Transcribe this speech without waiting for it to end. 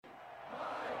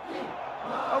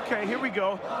Okay, here we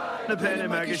go. The Ben and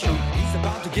Mikey Show. He's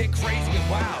about to get crazy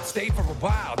and wild. Stay for a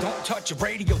while. Don't touch your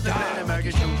radio dial. Ben and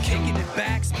Mikey Show. Kicking it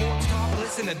back, sports talk.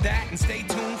 Listen to that and stay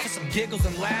tuned for some giggles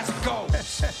and laughs. Go.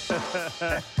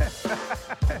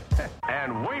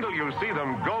 And wait till you see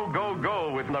them go, go,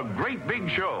 go with the great big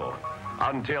show.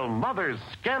 Until Mother's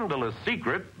scandalous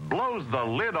secret blows the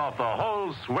lid off the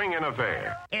whole swinging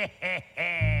affair.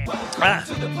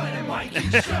 Welcome to the Planet Mikey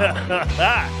Show.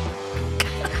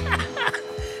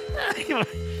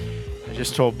 I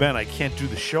just told Ben I can't do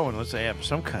the show unless I have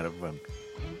some kind of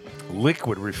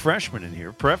liquid refreshment in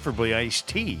here, preferably iced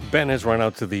tea. Ben has run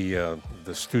out to the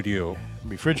studio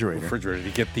refrigerator to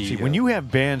get the... See, when you have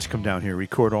bands come down here,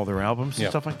 record all their albums and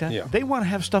stuff like that, they want to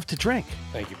have stuff to drink.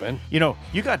 Thank you, Ben. You know,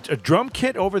 you got a drum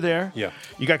kit over there. Yeah.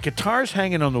 You got guitars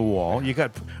hanging on the wall. You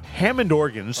got Hammond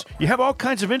organs. You have all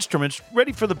kinds of instruments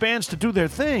ready for the bands to do their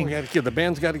thing. The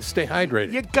band's got to stay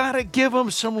hydrated. You got to give them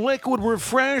some liquid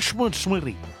refreshment,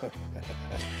 Smitty.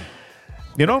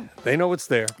 You know? They know it's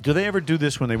there. Do they ever do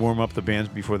this when they warm up the bands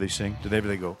before they sing? Do they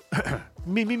ever go,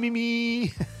 me, me, me,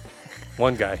 me?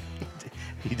 One guy.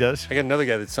 He does? I got another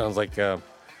guy that sounds like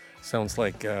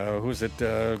who's it?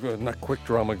 Not Quick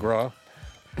Draw McGraw.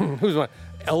 Who's one?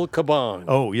 El Caban.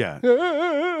 Oh, yeah.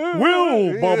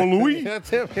 Will, Baba Louie. That's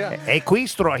him, yeah. Hey,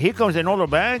 Quistro, here comes another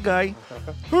bad guy.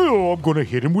 Oh, I'm going to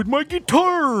hit him with my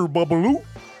guitar, Baba Lou.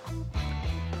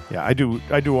 Yeah, I do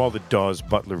all the Dawes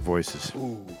Butler voices.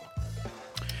 Ooh.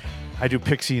 I do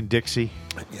Pixie and Dixie.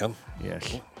 Yep.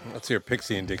 Yes. Let's hear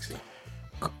Pixie and Dixie.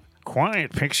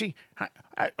 Quiet, Pixie.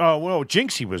 Well,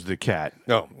 Jinxie was the cat.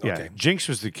 Oh, okay. Yeah, Jinx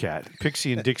was the cat.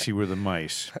 Pixie and Dixie were the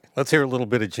mice. Let's hear a little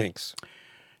bit of Jinx.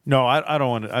 No, I don't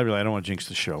want to. I don't want to jinx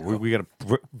the show. We got a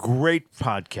great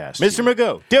podcast. Mr.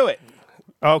 Magoo, do it.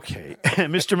 Okay.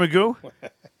 Mr. Magoo?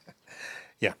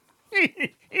 Yeah.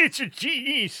 It's a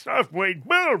GE soft white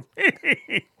bulb.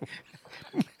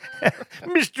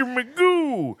 Mr.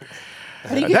 Magoo.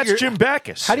 That's Jim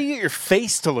Backus. How do you get your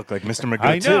face to look like Mr. Magoo,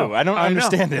 I know. too? I don't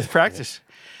understand this it. Practice.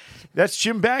 That's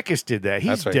Jim Backus did that. He's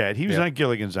That's right. dead. He was on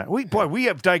Gilligan's Island. We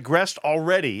have digressed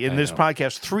already in this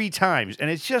podcast 3 times, and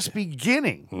it's just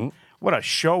beginning. Mm-hmm. What a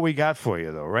show we got for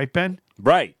you, though. Right, Ben?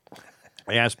 Right.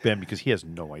 I asked Ben because he has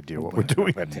no idea what we're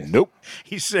doing. Nope.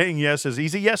 He's saying yes as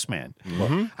he's a yes man.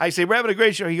 Mm-hmm. I say, we're having a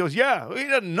great show. He goes, yeah. He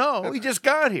doesn't know. He just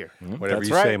got here. Whatever That's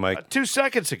you right. say, Mike. 2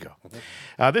 seconds ago.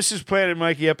 This is Planet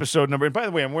Mikey episode number. And by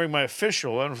the way, I'm wearing my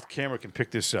official, I don't know if the camera can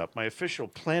pick this up, my official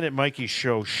Planet Mikey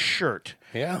Show shirt.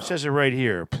 Yeah. It says it right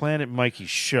here, Planet Mikey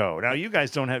Show. Now, you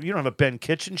guys don't have a Ben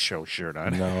Kitchen Show shirt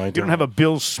on. No, I don't. You don't have a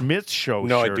Bill Smith Show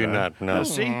No, I shirt do on. not, no.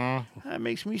 See? That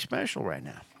makes me special right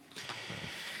now.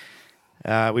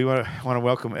 We want to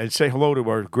welcome and say hello to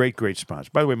our great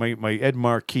sponsor. By the way, my Ed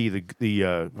Marquis,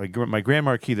 my Grand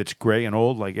Marquis that's gray and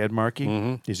old like Ed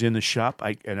Marquis is in the shop.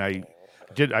 I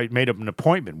made up an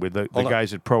appointment with the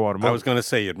guys at Pro Automotive. I was going to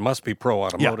say, it must be Pro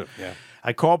Automotive. Yeah.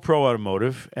 I called Pro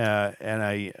Automotive and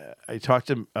I talked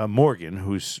to Morgan,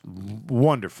 who's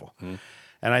wonderful.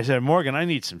 And I said, Morgan, I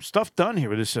need some stuff done here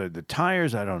with this. The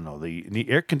tires, I don't know. The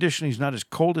air conditioning's not as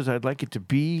cold as I'd like it to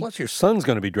be. Plus, your son's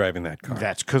going to be driving that car.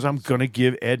 That's because I'm going to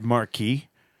give Ed Marquis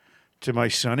to my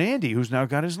son Andy, who's now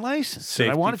got his license. Safety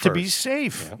and I want it to be first.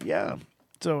 safe. Yeah.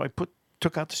 So I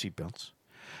took out the seatbelts.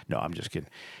 No, I'm just kidding.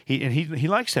 He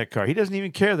likes that car. He doesn't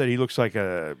even care that he looks like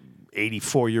a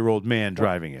 84-year-old man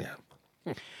driving it.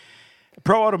 Yeah.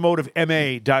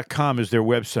 ProAutomotiveMA.com is their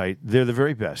website. They're the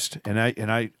very best. And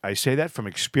I say that from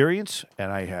experience,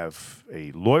 and I have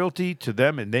a loyalty to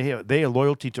them, and they have a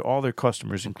loyalty to all their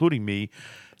customers, including me,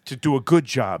 to do a good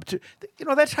job.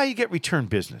 That's how you get return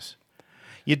business.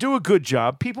 You do a good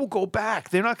job, people go back.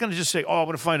 They're not going to just say, oh, I'm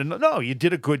going to find another. No, you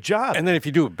did a good job. And then if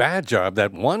you do a bad job,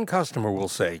 that one customer will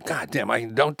say, God damn, I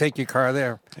don't take your car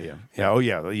there. Yeah. Oh,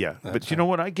 yeah. But you know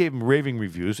what? I gave them raving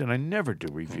reviews, and I never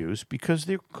do reviews because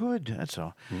they're good. That's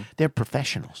all. They're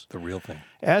professionals. The real thing.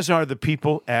 As are the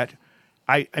people at...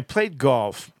 I played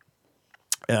golf,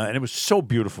 and it was so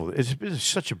beautiful. It's been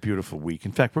such a beautiful week.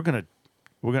 In fact, we're gonna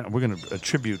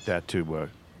attribute that to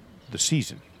the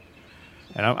season.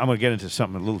 And I'm going to get into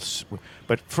something a little...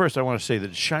 But first, I want to say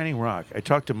that Shining Rock, I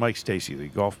talked to Mike Stacy, the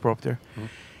golf pro up there.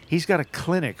 He's got a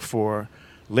clinic for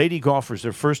lady golfers,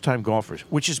 their first-time golfers,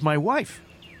 which is my wife.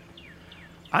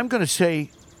 I'm going to say...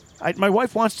 my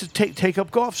wife wants to take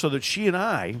up golf so that she and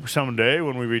I, someday,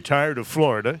 when we retire to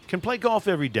Florida, can play golf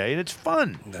every day, and it's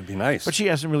fun. That'd be nice. But she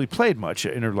hasn't really played much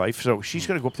in her life, so she's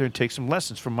going to go up there and take some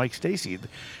lessons from Mike Stacy.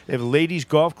 They have a ladies'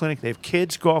 golf clinic. They have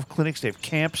kids' golf clinics. They have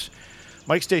camps.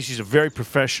 Mike Stacy's a very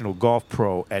professional golf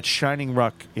pro at Shining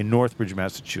Rock in Northbridge,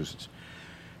 Massachusetts.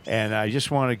 And I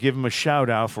just want to give him a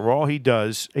shout-out for all he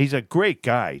does. He's a great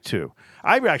guy, too.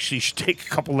 I actually should take a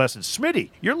couple lessons.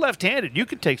 Smitty, you're left-handed. You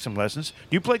could take some lessons.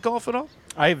 Do you play golf at all?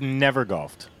 I have never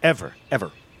golfed. Ever?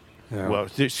 Ever. Yeah. Well,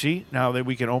 see, now that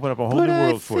we can open up a whole new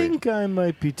world for you. I think I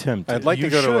might be tempted. I'd like You to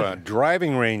go should. to a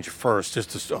driving range first,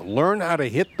 just to learn how to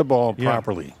hit the ball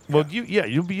properly. Well,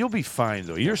 you'll be fine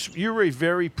though. You're a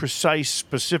very precise,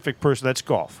 specific person. That's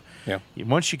golf. Yeah.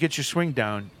 Once you get your swing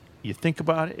down, you think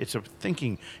about it.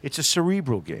 It's a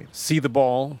cerebral game. See the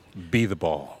ball, be the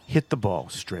ball. Hit the ball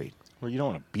straight. Well, you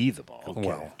don't want to be the ball.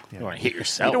 Well, You want to hit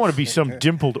yourself. You don't want to be some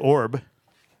dimpled orb.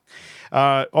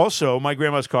 Also, my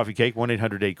grandma's coffee cake,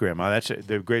 1-800-8-GRANDMA. That's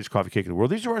the greatest coffee cake in the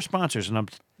world. These are our sponsors, and I'm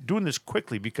doing this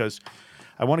quickly because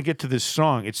I want to get to this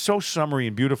song. It's so summery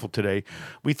and beautiful today.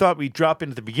 We thought we'd drop in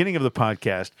at the beginning of the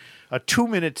podcast a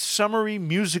 2-minute summery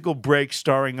musical break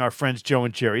starring our friends Joe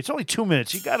and Jerry. It's only 2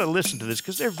 minutes. You got to listen to this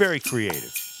because they're very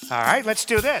creative. All right, let's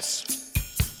do this.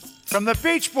 From the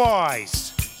Beach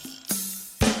Boys.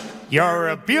 You're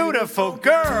a beautiful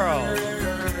girl.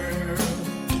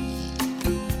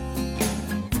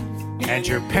 And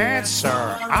your pants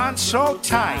are on so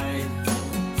tight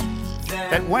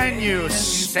that when you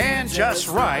stand just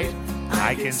right,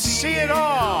 I can see it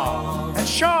all at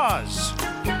Shaw's.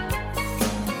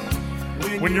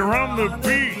 When you're on the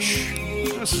beach,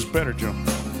 this is better, Joe,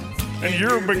 and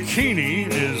your bikini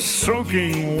is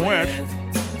soaking wet,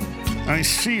 I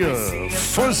see a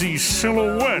fuzzy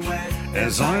silhouette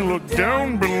as I look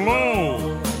down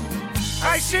below.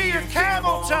 I see your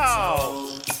camel toe.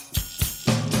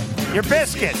 Your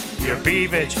biscuit, your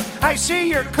beavage. I see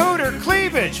your cooter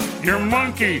cleavage. Your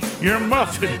monkey, your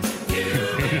muffin.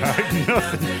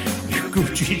 Nothing. Your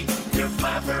Gucci. Your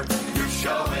flapper. You're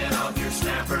showing off your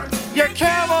snapper. Your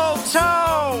camel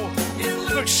toe.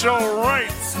 It looks so right.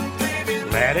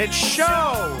 Let it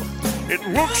show. It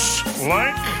looks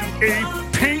like a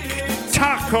pink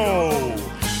taco.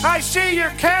 I see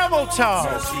your camel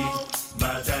toe.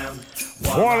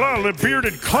 Voila, the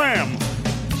bearded clam.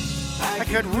 I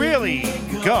could really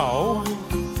go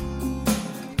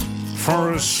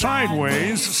for a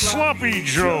sideways sloppy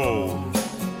Joe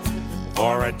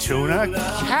or a tuna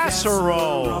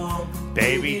casserole.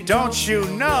 Baby, don't you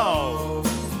know?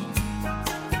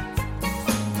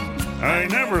 I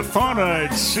never thought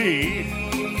I'd see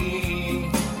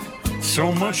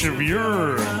so much of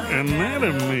your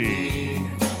anatomy.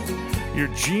 Your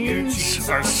jeans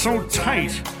are so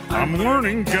tight, I'm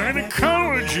learning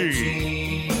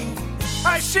gynecology.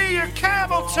 I see your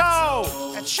camel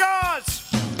toe at Shaw's.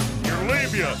 Your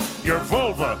labia, your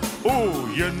vulva. Ooh,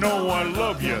 you know I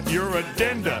love you. Your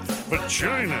addenda,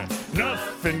 vagina.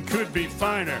 Nothing could be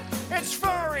finer. It's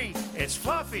furry. It's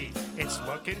fluffy. It's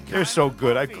looking. They're so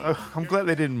good. I'm glad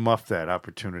they didn't muff that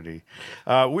opportunity.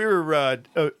 We're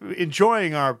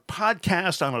enjoying our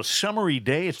podcast on a summery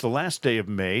day. It's the last day of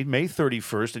May, May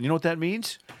 31st. And you know what that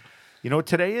means? You know what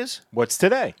today is? What's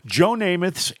today? Joe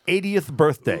Namath's 80th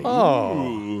birthday.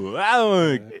 Oh, I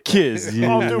want to kiss you.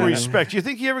 All due respect. You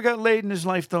think he ever got laid in his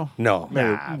life, though? No.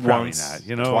 Nah, probably Once, not.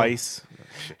 You know, twice.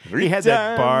 He had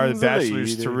that bar, The times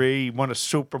Bachelor's later. 3. He won a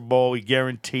Super Bowl. He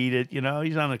guaranteed it. You know,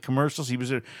 he's on the commercials.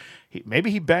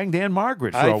 Maybe he banged Ann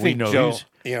Margaret, for I all we think know. Joe,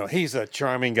 he's a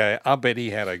charming guy. I'll bet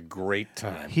he had a great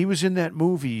time. He was in that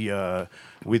movie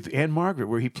with Ann Margaret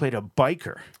where he played a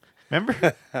biker. Remember?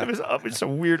 It was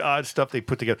some weird, odd stuff they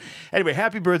put together. Anyway,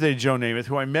 happy birthday to Joe Namath,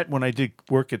 who I met when I did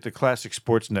work at the Classic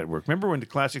Sports Network. Remember when the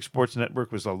Classic Sports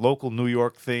Network was a local New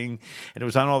York thing, and it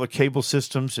was on all the cable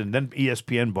systems, and then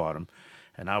ESPN bought them,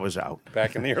 and I was out.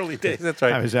 Back in the early days, that's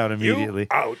right. I was out immediately.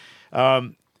 You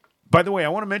out. By the way, I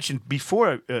want to mention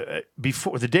before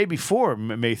the day before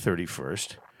May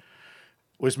 31st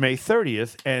was May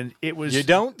 30th, and it was You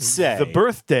don't say. the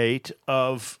birth date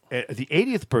of the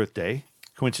 80th birthday,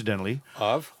 coincidentally,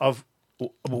 Of?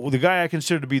 the guy I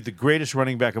consider to be the greatest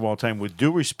running back of all time, with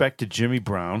due respect to Jimmy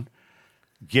Brown,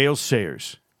 Gale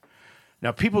Sayers.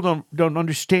 Now, people don't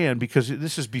understand because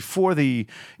this is before the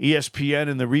ESPN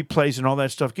and the replays and all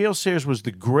that stuff. Gale Sayers was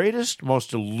the greatest,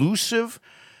 most elusive,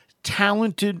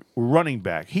 talented running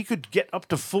back. He could get up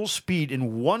to full speed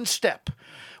in one step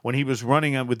when he was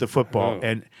running with the football,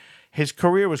 and his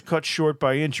career was cut short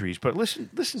by injuries. But listen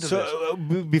to this. So,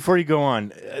 before you go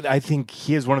on, I think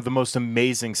he has one of the most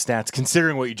amazing stats,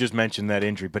 considering what you just mentioned, that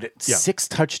injury. But 6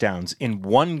 touchdowns in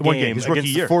one game his rookie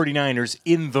against year. the 49ers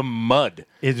in the mud.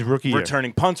 His rookie year.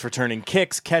 Returning punts, returning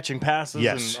kicks, catching passes.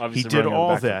 Yes, and he obviously did running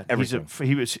all back that. Everything.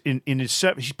 He was in his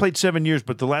he played 7 years,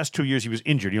 but the last 2 years he was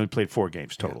injured. He only played 4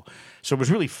 games total. So it was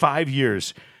really 5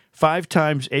 years 5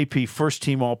 times AP First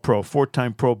Team All-Pro,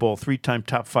 4-time Pro Bowl, 3-time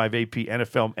Top 5 AP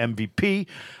NFL MVP,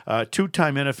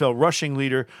 2-time NFL rushing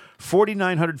leader,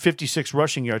 4,956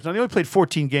 rushing yards. Now, they only played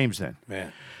 14 games then.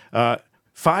 Man.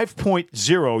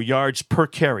 5.0 yards per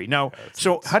carry. Now,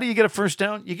 so how do you get a first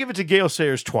down? You give it to Gale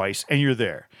Sayers twice, and you're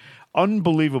there.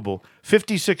 Unbelievable.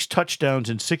 56 touchdowns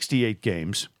in 68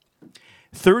 games,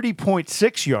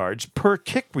 30.6 yards per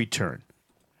kick return.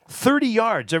 30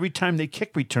 yards every time they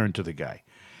kick return to the guy.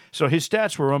 So his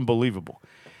stats were unbelievable.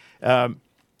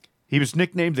 He was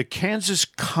nicknamed the Kansas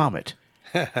Comet.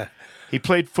 He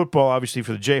played football, obviously,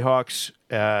 for the Jayhawks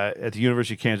at the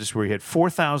University of Kansas, where he had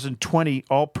 4,020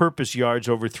 all-purpose yards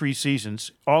over 3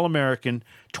 seasons, All-American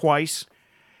twice.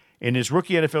 In his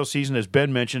rookie NFL season, as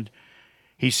Ben mentioned,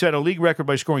 he set a league record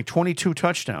by scoring 22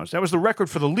 touchdowns. That was the record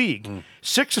for the league.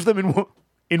 6 of them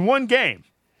in one game.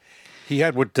 He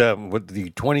had what the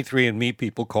 23andMe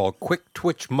people call quick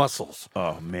twitch muscles.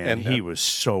 Oh, man, and he was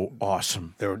so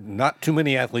awesome. There are not too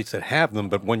many athletes that have them,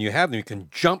 but when you have them, you can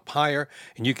jump higher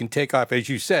and you can take off, as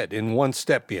you said, in one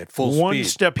step, be at full speed. One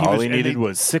step. All he needed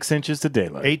was 6 inches to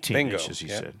daylight. 18 Bingo. inches, he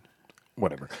said.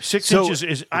 Whatever. 6 inches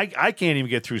is I can't even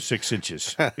get through 6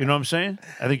 inches. You know what I'm saying?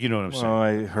 I think you know what I'm saying. Well,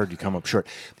 I heard you come up short.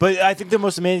 But I think the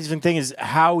most amazing thing is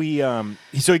how he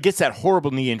gets that horrible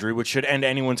knee injury, which should end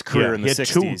anyone's career in the he had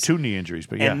 60s. two knee injuries,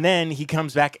 but yeah. And then he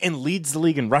comes back and leads the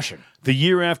league in rushing. The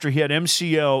year after he had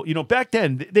MCL, you know, back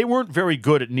then they weren't very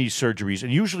good at knee surgeries.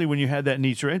 And usually when you had that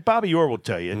knee surgery, and Bobby Orr will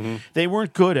tell you, they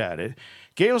weren't good at it.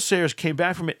 Gale Sayers came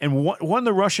back from it and won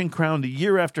the rushing crown the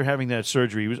year after having that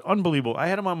surgery. He was unbelievable. I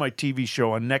had him on my TV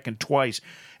show on Neck and Twice,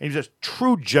 and he was a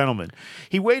true gentleman.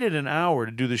 He waited an hour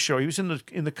to do the show. He was in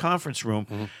the conference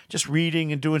room, just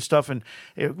reading and doing stuff, and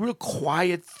a real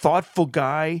quiet, thoughtful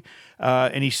guy.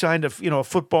 And he signed a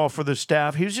football for the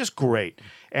staff. He was just great,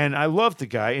 and I loved the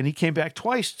guy. And he came back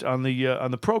twice on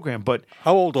the program. But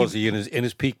how old was he in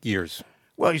his peak years?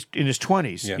 Well, he's in his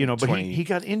 20s, Yeah, but he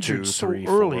got injured so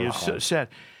early. It's so sad.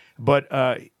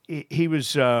 But he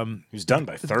was done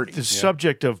by 30. The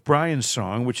subject of Brian's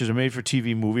song, which is a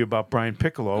made-for-TV movie about Brian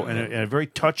Piccolo, and a very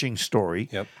touching story.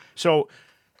 Yep. So,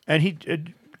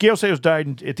 and Gale Sayers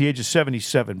died at the age of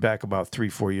 77 back about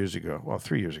 3-4 years ago. Well,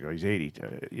 3 years ago. He's 80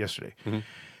 yesterday.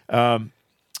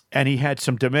 And he had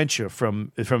some dementia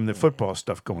from the football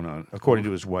stuff going on, according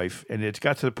to his wife. And it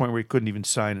got to the point where he couldn't even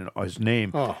sign his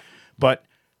name. Oh. But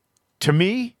to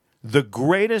me, the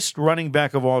greatest running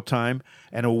back of all time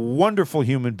and a wonderful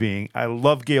human being. I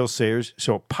love Gale Sayers.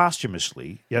 So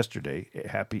posthumously, yesterday,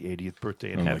 happy 80th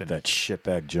birthday in heaven. Like that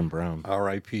shitbag Jim Brown.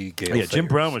 R.I.P. Gale Yeah, Jim Sayers.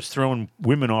 Brown was throwing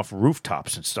women off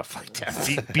rooftops and stuff like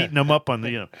that, beating them up on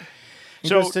the, He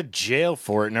goes to jail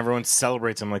for it, and everyone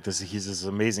celebrates him like this. He's this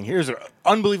amazing. Here's an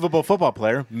unbelievable football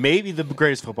player, maybe the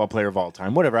greatest football player of all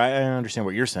time. Whatever, I understand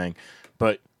what you're saying,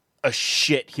 but a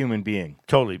shit human being.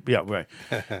 Totally, yeah, right.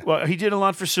 Well, he did a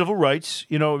lot for civil rights,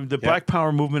 the Black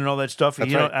Power movement and all that stuff.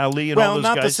 That's right. Ali and all those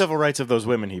Well, guys. not the civil rights of those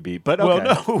women he beat, but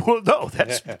okay. Well, no,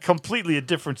 that's completely a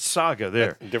different saga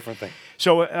there. Different thing.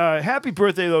 So, happy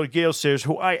birthday, though, to Gale Sayers,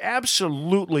 who I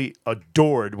absolutely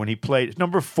adored when he played.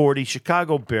 Number 40,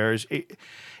 Chicago Bears.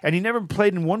 And he never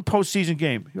played in one postseason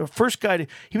game. First guy,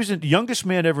 he was the youngest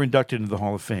man ever inducted into the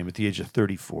Hall of Fame at the age of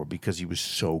 34 because he was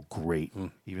so great,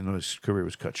 even though his career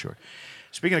was cut short.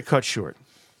 Speaking of cut short,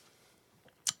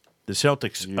 the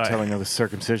Celtics. You're telling the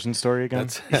circumcision story again?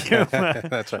 That's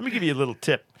right. Let me give you a little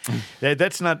tip.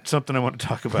 That's not something I want to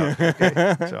talk about.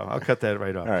 Okay? So I'll cut that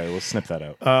right off. All right, we'll snip that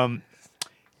out.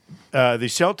 The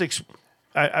Celtics.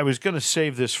 I was going to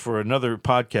save this for another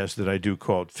podcast that I do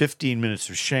called 15 Minutes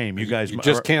of Shame. You guys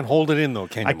just can't hold it in, though,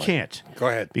 can you, I Mike? can't. Go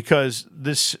ahead. Because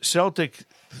this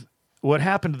what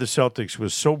happened to the Celtics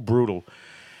was so brutal.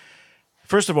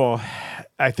 First of all,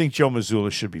 I think Joe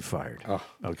Mazzulla should be fired. Oh.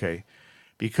 Okay?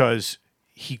 Because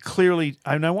he clearly,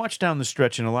 I watched down the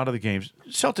stretch in a lot of the games,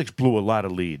 Celtics blew a lot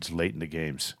of leads late in the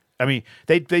games. I mean,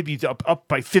 they'd be up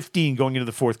by 15 going into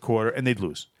the fourth quarter, and they'd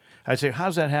lose. I'd say,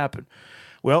 how's that happen?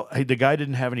 Well, the guy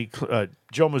didn't have any.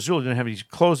 Joe Mazzulla didn't have any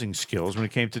closing skills when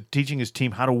it came to teaching his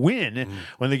team how to win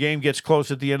when the game gets close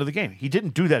at the end of the game. He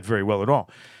didn't do that very well at all.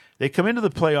 They come into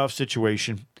the playoff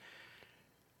situation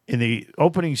in the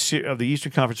opening of the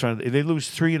Eastern Conference round. They lose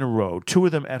 3 in a row, 2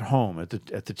 of them at home at the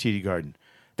TD Garden.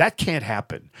 That can't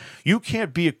happen. You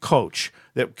can't be a coach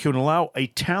that can allow a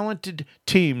talented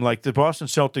team like the Boston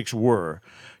Celtics were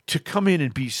to come in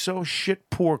and be so shit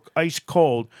poor, ice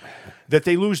cold, that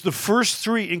they lose the first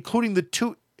 3, including the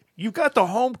 2. You've got the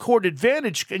home court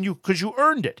advantage, because you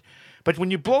earned it. But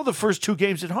when you blow the first 2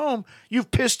 games at home,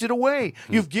 you've pissed it away.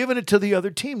 You've given it to the other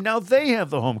team. Now they have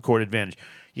the home court advantage.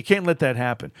 You can't let that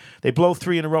happen. They blow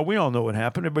 3 in a row. We all know what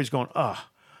happened. Everybody's going,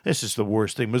 this is the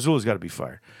worst thing. Missoula's got to be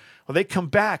fired. Well, they come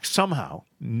back somehow.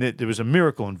 There was a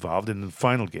miracle involved in the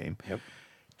final game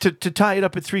to tie it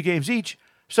up at 3 games each.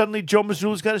 Suddenly, Joe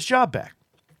Missoula's got his job back.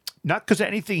 Not because of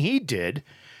anything he did.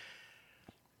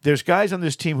 There's guys on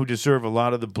this team who deserve a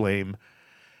lot of the blame.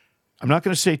 I'm not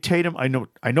going to say Tatum. I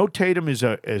know Tatum is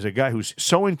a guy who's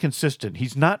so inconsistent.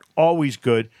 He's not always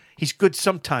good. He's good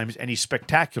sometimes, and he's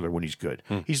spectacular when he's good.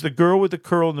 He's the girl with the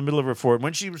curl in the middle of her forehead.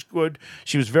 When she was good,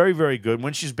 she was very, very good.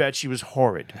 When she's bad, she was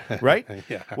horrid, right?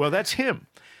 Yeah. Well, that's him.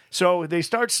 So they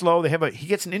start slow. He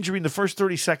gets an injury in the first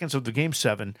 30 seconds of the Game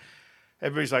 7.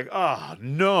 Everybody's like, oh,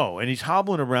 no. And he's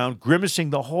hobbling around,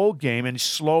 grimacing the whole game, and he's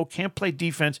slow, can't play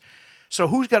defense. So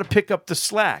who's got to pick up the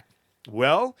slack?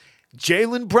 Well,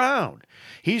 Jaylen Brown.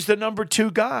 He's the number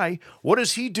 2 guy. What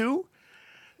does he do?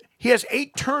 He has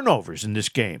 8 turnovers in this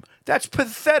game. That's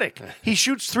pathetic. He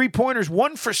shoots 3-pointers,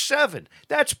 1 for 7.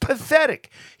 That's pathetic.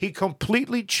 He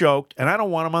completely choked, and I don't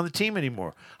want him on the team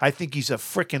anymore. I think he's a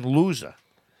frickin' loser.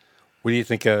 What do you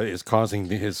think is causing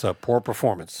his poor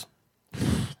performance?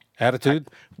 Attitude?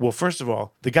 Well, first of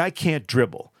all, the guy can't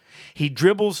dribble. He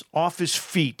dribbles off his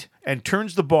feet and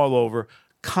turns the ball over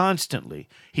constantly.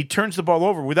 He turns the ball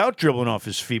over without dribbling off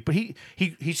his feet, but he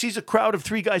sees a crowd of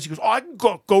 3 guys. He goes, oh, I can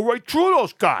go right through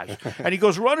those guys. And he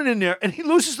goes running in there, and he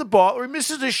loses the ball or he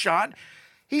misses a shot.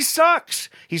 He sucks.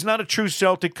 He's not a true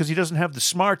Celtic because he doesn't have the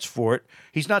smarts for it.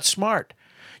 He's not smart.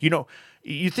 You know,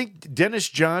 you think Dennis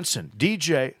Johnson,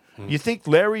 DJ, you think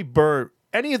Larry Bird,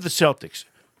 any of the Celtics,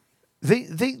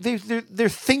 they're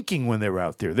thinking when they're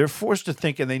out there. They're forced to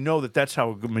think, and they know that that's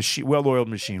how a well-oiled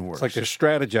machine works. It's like they're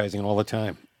strategizing all the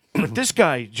time. But this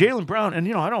guy, Jaylen Brown,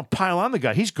 and I don't pile on the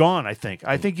guy. He's gone. I think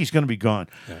he's going to be gone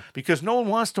because no one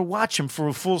wants to watch him for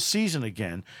a full season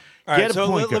again. All right, so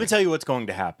let me tell you what's going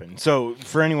to happen. So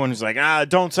for anyone who's like,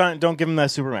 don't give him that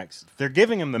supermax. They're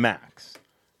giving him the max.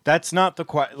 That's not the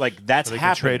that's so they happening.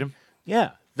 can trade him.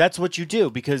 Yeah, that's what you do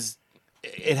because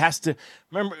it has to.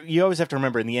 Remember, you always have to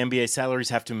remember in the NBA, salaries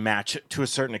have to match to a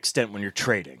certain extent when you're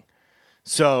trading.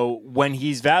 So when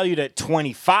he's valued at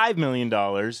 $25 million,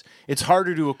 it's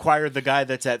harder to acquire the guy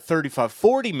that's at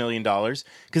 $40 million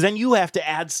because then you have to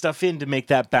add stuff in to make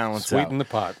that balance Sweeten out. the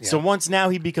pot. Yeah. So once now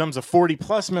he becomes a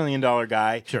 $40+ million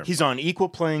guy, Sure. he's on equal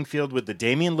playing field with the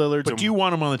Damian Lillards. But do you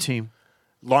want him on the team?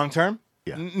 Long term?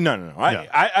 Yeah. No. Yeah.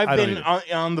 I've I don't been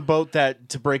either. on the boat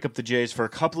to break up the Jays for a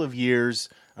couple of years.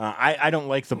 I don't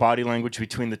like the body language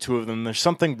between the two of them. There's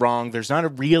something wrong. There's not a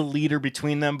real leader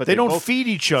between them. But They don't both feed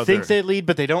each other. Think they lead,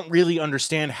 but they don't really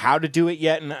understand how to do it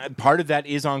yet. And part of that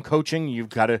is on coaching. You've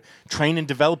got to train and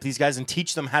develop these guys and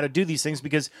teach them how to do these things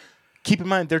because keep in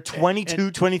mind, they're 22,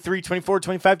 23, 24,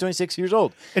 25, 26 years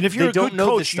old. And if you're They a don't good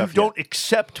know this coach, you stuff don't yet.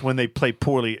 accept when they play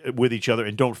poorly with each other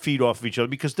and don't feed off of each other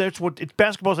because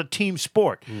basketball's a team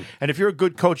sport. And if you're a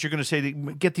good coach, you're going to say,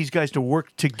 get these guys to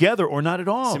work together or not at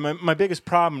all. See, my biggest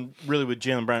problem really with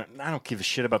Jaylen Brown, I don't give a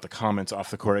shit about the comments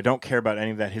off the court. I don't care about any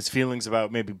of that. His feelings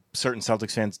about maybe certain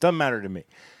Celtics fans doesn't matter to me.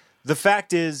 The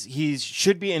fact is he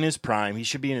should be in his prime. He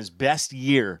should be in his best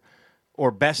year or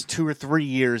best 2 or 3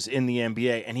 years in the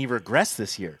NBA, and he regressed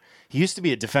this year. He used to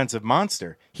be a defensive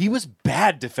monster. He was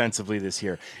bad defensively this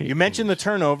year. You mentioned the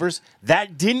turnovers.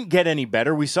 That didn't get any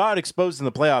better. We saw it exposed in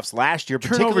the playoffs last year,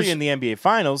 particularly in the NBA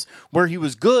Finals, where he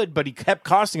was good, but he kept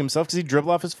costing himself because he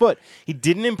dribbled off his foot. He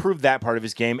didn't improve that part of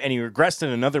his game, and he regressed in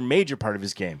another major part of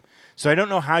his game. So I don't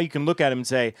know how you can look at him and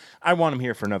say, I want him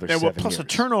here for another 7 plus years. a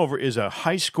turnover is a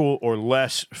high school or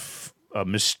less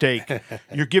mistake.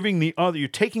 You're giving the other. You're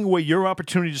taking away your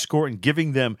opportunity to score and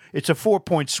giving them. It's a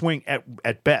 4-point swing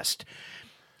at best.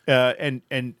 And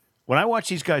when I watch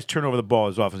these guys turn over the ball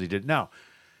as often as he did, now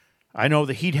I know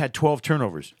the Heat had 12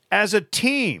 turnovers as a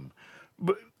team.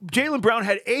 But Jaylen Brown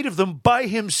had 8 of them by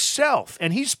himself,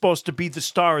 and he's supposed to be the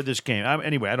star of this game.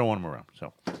 Anyway, I don't want him around.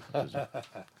 So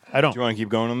I don't. Do you want to keep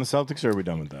going on the Celtics, or are we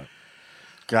done with that?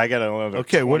 I got another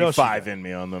Okay, what else you 25 got? in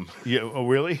me on them. Yeah. Oh,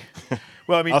 really?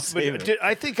 Well, I mean, I'll save it.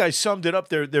 I think I summed it up.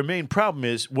 Their main problem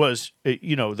was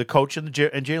the coach and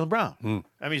Jaylen Brown.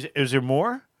 I mean, is there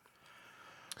more?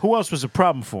 Who else was a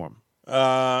problem for him?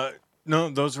 No,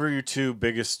 those were your 2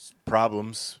 biggest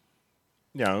problems.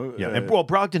 Yeah, and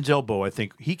Brogdon's elbow. I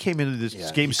think he came into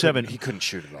this game 7. He couldn't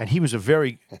shoot at all. and he was a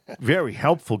very, very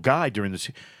helpful guy during this.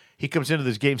 He comes into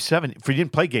this game 7. If he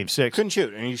didn't play game 6, Couldn't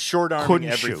shoot, and he's short-arming Couldn't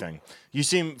everything. You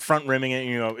see him front-rimming it,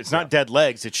 it's not dead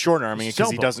legs, it's short-arming it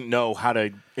because he elbow. doesn't know how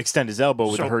to extend his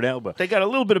elbow with a hurt elbow. They got a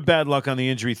little bit of bad luck on the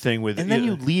injury thing with. And then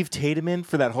you leave Tatum in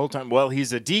for that whole time. Well,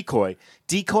 he's a decoy.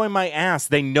 Decoy my ass.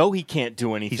 They know he can't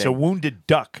do anything. He's a wounded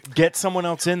duck. Get someone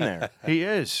else in there. He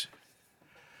is.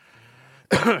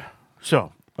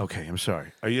 So Okay, I'm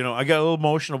sorry. I got a little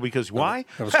emotional because why?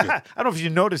 that was good. I don't know if you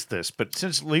noticed this, but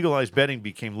since legalized betting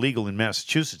became legal in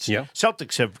Massachusetts, Yeah.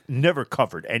 Celtics have never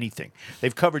covered anything.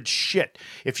 They've covered shit.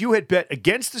 If you had bet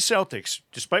against the Celtics,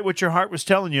 despite what your heart was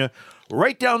telling you,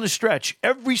 right down the stretch,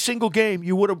 every single game,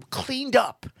 you would have cleaned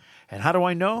up. And how do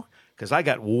I know? Because I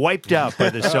got wiped out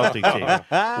by the Celtic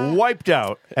team. Wiped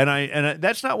out. And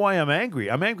that's not why I'm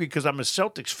angry. I'm angry because I'm a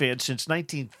Celtics fan since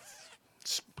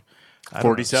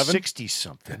 47? 60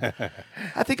 something.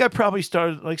 I think I probably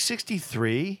started like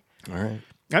 63. All right.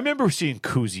 I remember seeing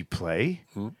Kuzi play.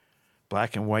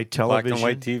 Black and white television. Black and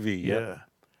white TV, Yeah.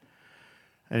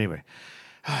 Anyway.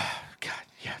 God,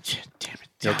 yeah, damn it.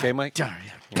 You okay, Mike? God,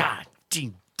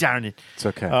 darn it. It's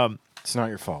okay. It's not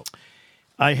your fault.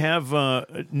 I have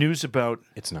news about...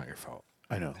 It's not your fault.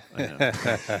 I know.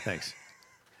 Thanks.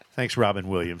 Thanks, Robin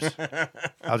Williams.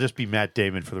 I'll just be Matt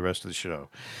Damon for the rest of the show.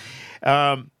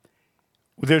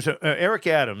 There's Eric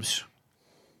Adams.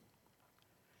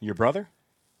 Your brother?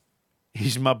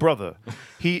 He's my brother.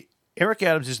 Eric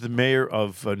Adams is the mayor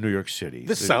of New York City.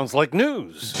 This sounds like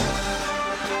news.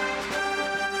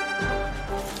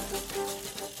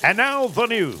 And now the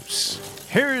news.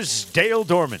 Here's Dale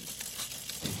Dorman.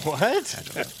 What?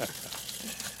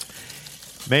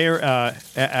 Mayor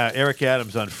Eric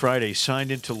Adams on Friday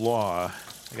signed into law.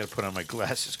 I got to put on my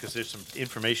glasses because there's some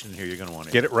information in here you're going to want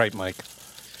to Get it right, Mike.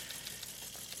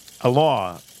 A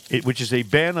law which is a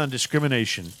ban on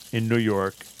discrimination in New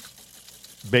York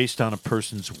based on a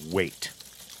person's weight.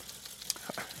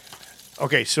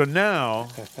 Okay, so now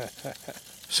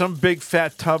some big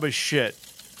fat tub of shit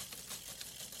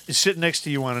is sitting next to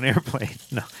you on an airplane.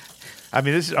 No, I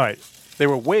mean, this is all right. They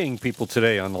were weighing people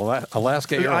today on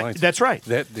Alaska Airlines. That's right.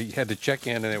 They had to check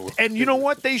in, and it was. And you know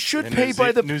what? They should pay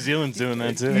by the. New Zealand's doing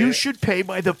that too. You should pay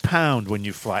by the pound when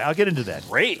you fly. I'll get into that.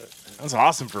 Great. That's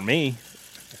awesome for me.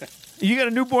 You got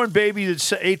a newborn baby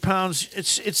that's 8 pounds.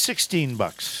 It's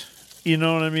 $16. You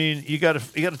know what I mean? You got a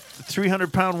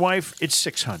 300-pound wife. It's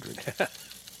 $600.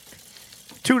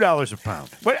 $2 a pound.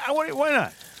 Why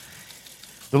not?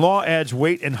 The law adds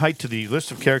weight and height to the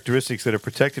list of characteristics that are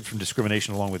protected from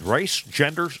discrimination, along with race,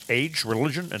 gender, age,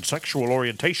 religion, and sexual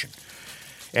orientation.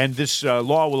 And this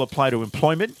law will apply to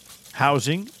employment,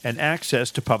 housing, and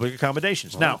access to public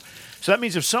accommodations. Now, so that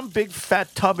means if some big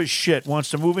fat tub of shit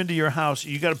wants to move into your house,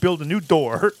 you got to build a new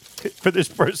door for this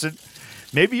person,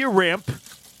 maybe a ramp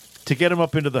to get him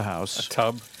up into the house. A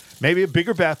tub. Maybe a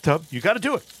bigger bathtub. You got to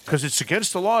do it because it's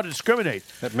against the law to discriminate.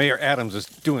 That Mayor Adams is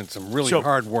doing some really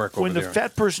hard work over there. When the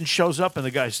fat person shows up and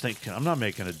the guy's thinking, I'm not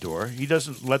making a door, he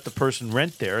doesn't let the person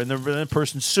rent there, and the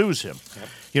person sues him. Yep.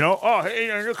 You know,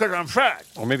 hey, because I'm fat.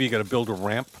 Or maybe you got to build a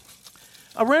ramp.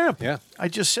 A ramp? Yeah. I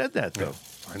just said that, though. Yeah.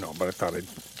 I know, but I thought I'd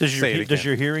Does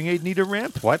your hearing aid need a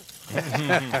ramp? What? All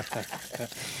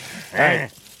right.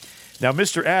 Now,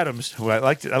 Mr. Adams, who I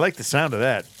like the sound of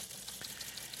that,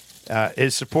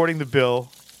 is supporting the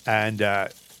bill, and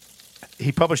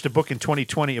he published a book in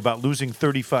 2020 about losing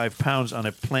 35 pounds on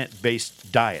a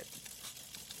plant-based diet.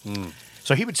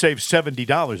 So he would save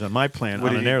 $70 on my plan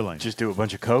on an airline. Just do a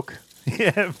bunch of Coke?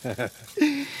 Yeah.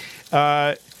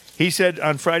 He said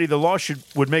on Friday the law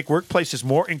would make workplaces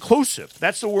more inclusive.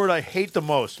 That's the word I hate the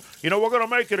most. You know, we're going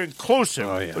to make it inclusive.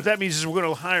 Oh, yeah. What that means is we're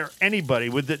going to hire anybody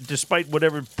despite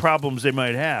whatever problems they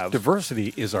might have.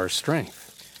 Diversity is our strength.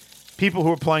 People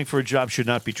who are applying for a job should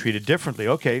not be treated differently.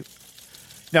 Okay.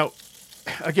 Now,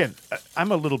 again,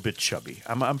 I'm a little bit chubby.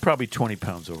 I'm probably 20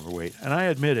 pounds overweight, and I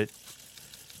admit it.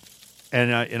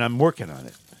 And I'm working on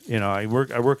it. You know, I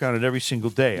work on it every single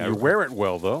day. You wear it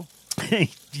well, though.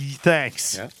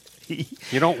 Thanks. Yeah.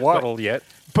 You don't waddle yet.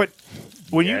 But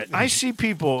when I see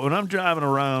people, when I'm driving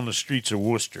around the streets of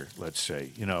Worcester, let's say,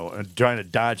 you know, and trying to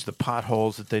dodge the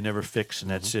potholes that they never fix in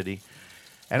that city,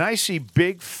 and I see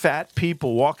big, fat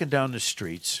people walking down the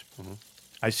streets,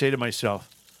 I say to myself,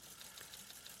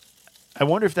 I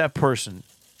wonder if that person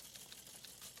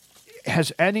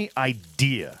has any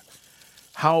idea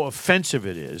how offensive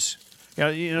it is.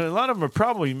 You know, a lot of them are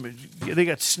probably, they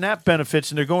got SNAP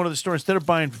benefits and they're going to the store. Instead of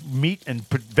buying meat and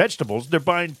vegetables, they're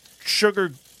buying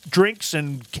sugar drinks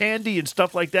and candy and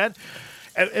stuff like that.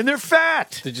 And they're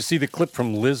fat. Did you see the clip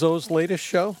from Lizzo's latest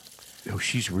show? Oh,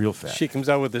 she's real fat. She comes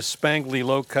out with this spangly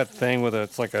low-cut thing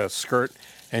it's like a skirt,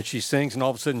 and she sings, and all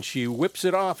of a sudden she whips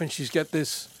it off, and she's got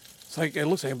this, it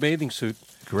looks like a bathing suit.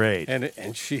 Great.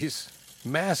 And she's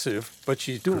massive, but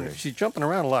she's jumping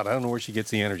around a lot. I don't know where she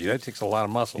gets the energy. That takes a lot of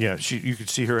muscle. Yeah, you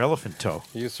could see her elephant toe.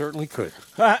 You certainly could.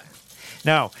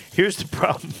 Now, here's the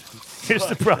problem.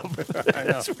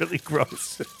 That's really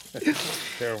gross.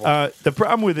 Terrible. The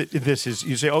problem with this is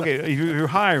you say, okay, you're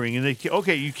hiring, and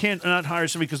you can't not hire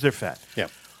somebody because they're fat. Yeah.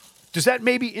 Does that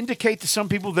maybe indicate to some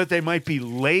people that they might be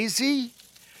lazy?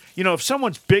 You know, if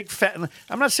someone's big, fat,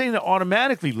 I'm not saying they're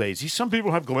automatically lazy. Some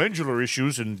people have glandular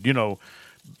issues and, you know,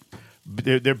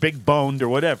 they're big boned or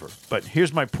whatever. But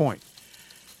here's my point.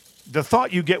 The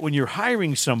thought you get when you're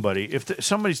hiring somebody, if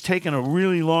somebody's taken a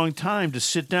really long time to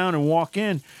sit down and walk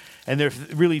in and they're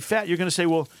really fat, you're going to say,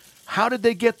 well, how did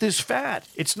they get this fat?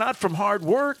 It's not from hard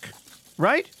work,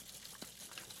 right?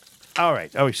 All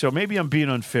right. Oh, so maybe I'm being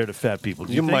unfair to fat people.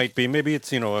 Do you think? Might be. Maybe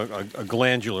it's, you know, a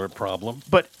glandular problem.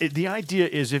 But the idea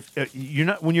is if you're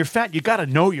not, when you're fat, you got to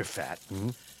know you're fat.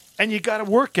 And you got to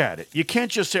work at it. You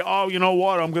can't just say, oh, you know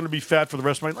what, I'm going to be fat for the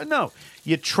rest of my life. No,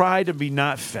 you try to be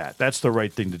not fat. That's the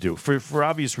right thing to do for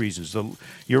obvious reasons.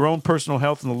 Your own personal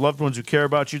health and the loved ones who care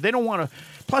about you, they don't want to.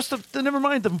 Plus, never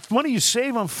mind the money you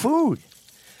save on food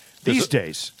these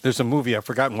days. There's a movie, I've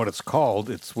forgotten what it's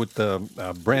called. It's with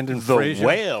Brandon Fraser. The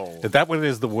Whale. Is that what it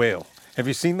is, The Whale? Have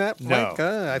you seen that, No. Mike?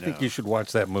 I think you should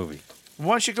watch that movie.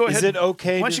 Why don't you go ahead? Is it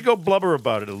okay Why don't you go blubber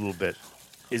about it a little bit?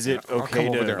 Is it I'll okay come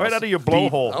over to there. Right out of your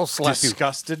blowhole. I'll slap you.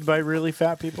 disgusted by really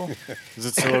fat people? Is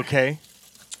it still okay?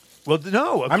 Well,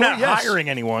 no. I'm not yes. hiring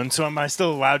anyone, so am I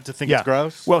still allowed to think Yeah. it's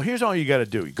gross? Well, here's all you got to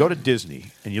do. You go to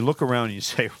Disney and you look around and you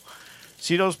say,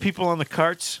 see those people on the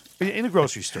carts? In the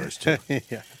grocery stores, too.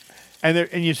 Yeah.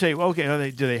 And you say, well, okay, are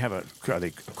they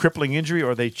a crippling injury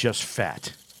or are they just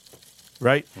fat?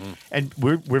 Right? And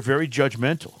we're very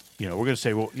judgmental. You know, we're going to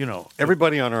say, well, you know.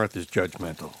 Everybody on earth is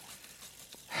judgmental.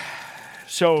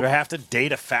 So Do I have to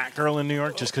date a fat girl in New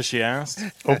York just because she asked?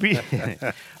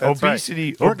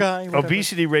 obesity Or guy, whatever.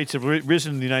 obesity rates have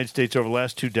risen in the United States over the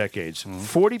last 2 decades.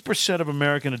 40% of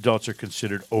American adults are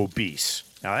considered obese.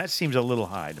 Now that seems a little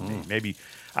high to me. Maybe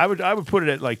I would put it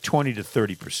at like 20 to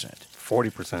 30%.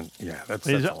 40%. Yeah, that's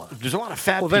a lot. There's a lot of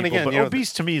fat Well, people, then again, but you know,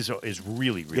 obese to me is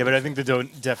really, really. Yeah, but I think the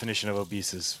definition of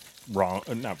obese is wrong.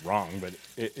 Not wrong, but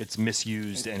it's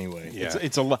misused anyway. Yeah.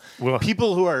 It's a lot. Well-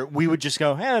 People who are, we would just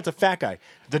go, hey, that's a fat guy.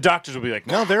 The doctors will be like,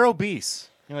 no, they're obese.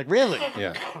 You're like, really?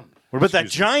 Yeah. What about that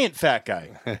giant fat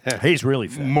guy? He's really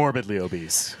fat. Morbidly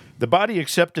obese. The body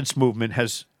acceptance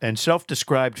movement and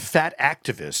self-described fat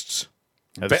activists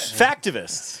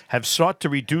Factivists. have sought to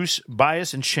reduce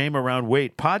bias and shame around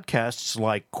weight. Podcasts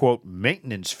like, quote,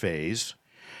 Maintenance Phase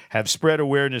have spread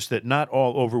awareness that not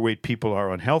all overweight people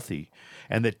are unhealthy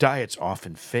and that diets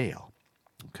often fail.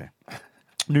 Okay.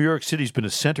 New York City's been a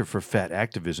center for fat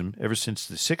activism ever since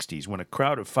the 60s when a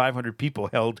crowd of 500 people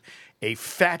held a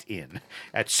fat-in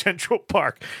at Central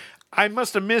Park. I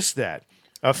must have missed that.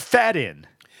 A fat-in.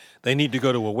 They need to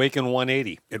go to Awaken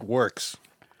 180. It works.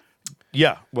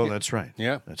 Yeah, well, that's right.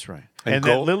 Yeah. That's right. And And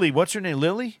that Lily, what's her name?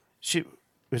 Lily?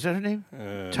 Is that her name?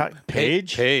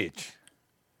 Paige? Paige.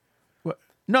 What?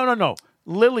 No.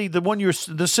 Lily,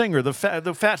 the singer, the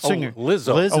fat singer.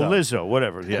 Lizzo. Liz- Oh, Lizzo,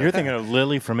 whatever. Yeah. You're thinking of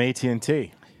Lily from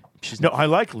AT&T. No, I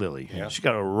like Lily. Yeah. She's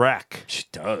got a rack. She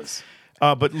does.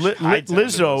 But hides under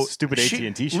Lizzo, those stupid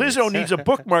AT&T shirts. Lizzo needs a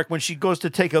bookmark when she goes to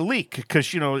take a leak because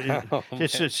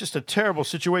it's just a terrible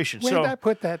situation. Where did I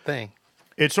put that thing?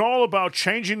 It's all about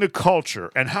changing the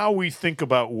culture and how we think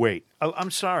about weight.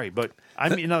 I'm sorry, but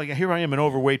here I am, an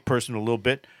overweight person a little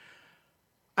bit.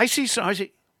 I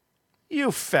say,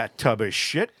 you fat tub of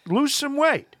shit, lose some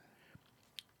weight.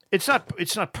 It's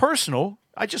not personal.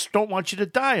 I just don't want you to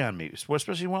die on me,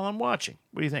 especially while I'm watching.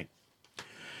 What do you think?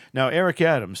 Now, Eric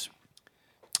Adams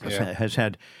has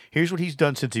had. Here's what he's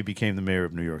done since he became the mayor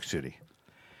of New York City.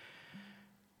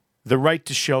 The right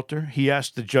to shelter. He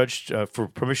asked the judge for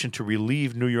permission to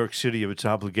relieve New York City of its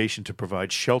obligation to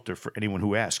provide shelter for anyone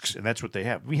who asks, and that's what they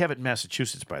have. We have it in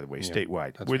Massachusetts, by the way,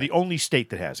 statewide. We're the only state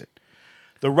that has it.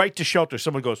 The right to shelter.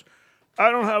 Someone goes,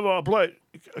 I don't have a place.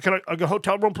 Can I get a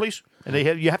hotel room, please? And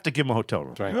you have to give them a hotel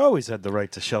room. Right. You always had the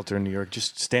right to shelter in New York.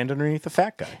 Just stand underneath a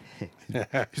fat guy.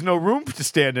 There's no room to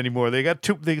stand anymore. They got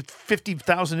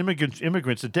 50,000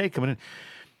 immigrants a day coming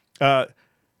in.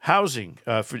 Housing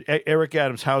for Eric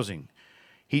Adams Housing.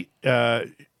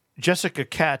 Jessica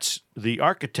Katz, the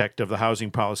architect of the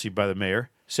housing policy by the mayor,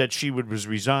 said she was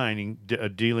resigning,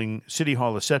 dealing City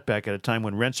Hall a setback at a time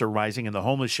when rents are rising and the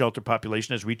homeless shelter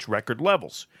population has reached record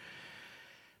levels.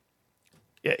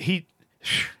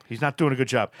 He's not doing a good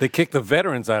job. They kicked the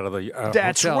veterans out of the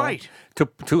That's hotel right.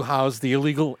 to house the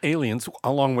illegal aliens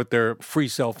along with their free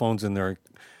cell phones and their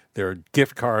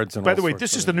gift cards and By all the way, sorts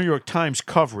this of is the New York Times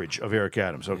coverage of Eric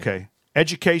Adams, okay?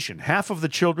 Education. Half of the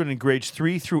children in grades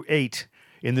 3 through 8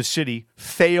 in the city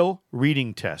fail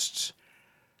reading tests.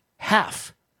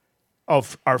 Half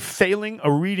are failing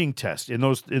a reading test in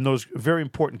those very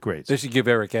important grades. They should give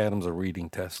Eric Adams a reading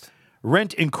test.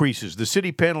 Rent increases. The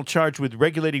city panel charged with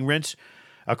regulating rents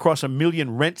across 1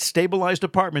 million rent-stabilized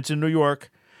apartments in New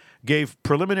York gave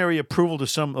preliminary approval to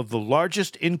some of the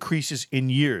largest increases in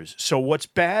years. So what's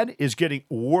bad is getting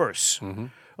worse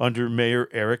under Mayor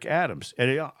Eric Adams.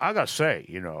 And I got to say,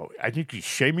 I think he's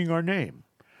shaming our name.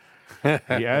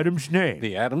 The Adams name.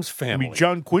 The Adams I family. mean,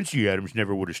 John Quincy Adams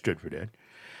never would have stood for that.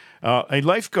 A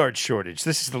lifeguard shortage.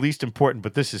 This is the least important,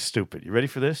 but this is stupid. You ready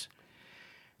for this?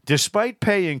 Despite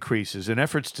pay increases and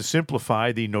efforts to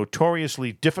simplify the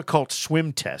notoriously difficult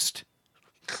swim test,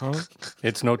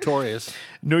 It's notorious.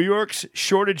 New York's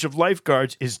shortage of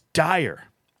lifeguards is dire.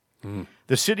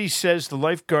 The city says the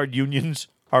lifeguard unions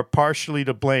are partially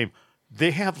to blame.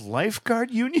 They have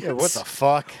lifeguard unions? Yeah, what the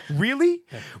fuck? Really?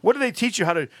 What do they teach you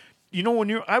how to...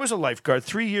 I was a lifeguard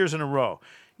 3 years in a row.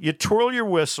 You twirl your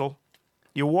whistle,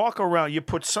 you walk around, you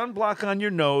put sunblock on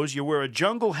your nose, you wear a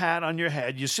jungle hat on your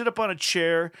head, you sit up on a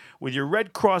chair with your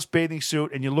Red Cross bathing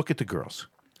suit, and you look at the girls.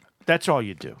 That's all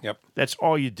you do. Yep. That's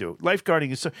all you do.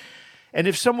 Lifeguarding is so... And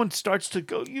if someone starts to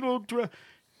go,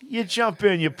 you jump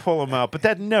in, you pull them out, but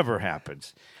that never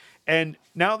happens. And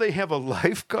now they have a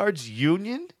lifeguards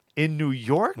union in New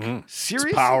York? Seriously?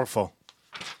 It's powerful.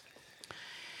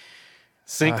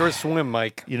 Sink or swim,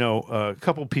 Mike. A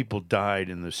couple people died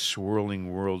in the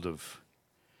swirling world of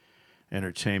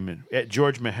entertainment.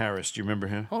 George Maharis, do you remember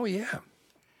him? Oh, yeah.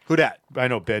 Who dat? I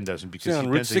know Ben doesn't He's because on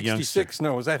Route Ben's a youngster. 66.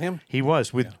 No, was that him? He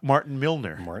was with Martin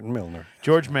Milner. Martin Milner.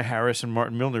 George Maharis and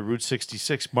Martin Milner, Route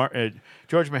 66.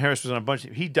 George Maharis was on a bunch.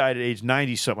 He died at age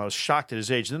 90-something. I was shocked at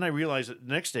his age. And then I realized that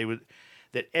the next day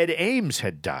that Ed Ames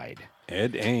had died.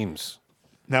 Ed Ames.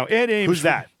 Now, Ed Ames... Who's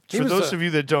that? For those of you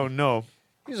that don't know...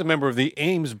 He's a member of the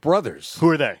Ames brothers. Who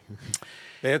are they?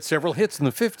 They had several hits in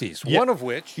the 50s, one of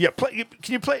which... Yeah,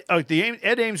 can you play...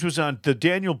 Ed Ames was on the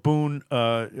Daniel Boone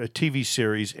TV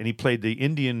series, and he played the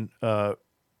Indian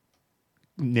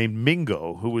named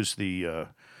Mingo, who was the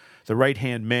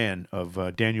right-hand man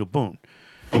of Daniel Boone.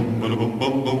 The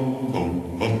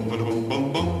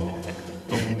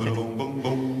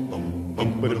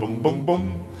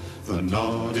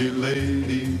naughty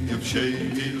lady of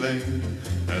Shady Lane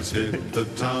has hit the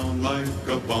town like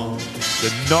a bomb.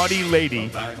 The naughty lady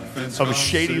of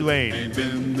Shady Lane. Ain't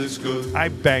been this good I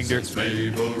banged her. since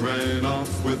Mabel ran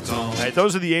off with Tom. All right,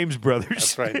 those are the Ames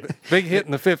brothers. That's right. Big hit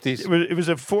in the 50s. It was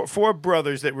a four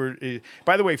brothers that were,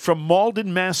 by the way, from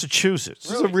Malden, Massachusetts.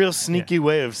 This is a real sneaky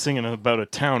way of singing about a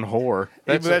town whore.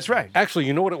 That's right. Actually,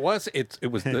 you know what it was? It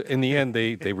was in the end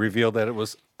they revealed that it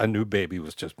was a new baby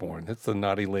was just born. It's the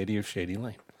naughty lady of Shady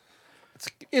Lane.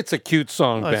 It's a cute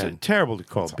song, It's Ben. terrible to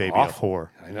call baby awful. a whore.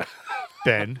 I know.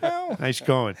 Ben, nice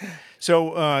going.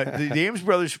 So the Ames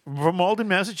brothers from Malden,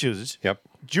 Massachusetts. Yep.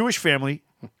 Jewish family.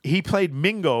 He played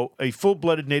Mingo, a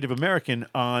full-blooded Native American,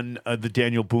 on the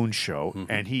Daniel Boone show,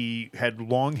 and he had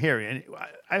long hair. And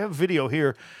I have a video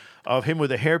here of him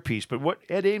with a hairpiece. But what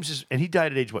Ed Ames is, and he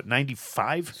died at age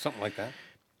 95? Something like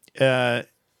that.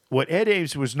 What Ed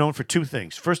Ames was known for two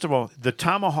things. First of all, the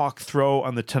tomahawk throw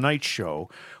on the Tonight Show,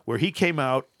 where he came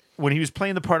out when he was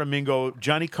playing the part of Mingo.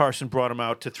 Johnny Carson brought him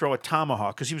out to throw a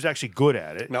tomahawk because he was actually good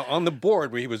at it. Now, on the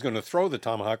board where he was going to throw the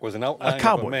tomahawk was an outline A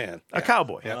cowboy, of a man. a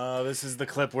cowboy. This is the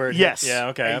clip where... Yes. Yeah,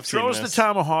 okay. And I've he throws seen the this.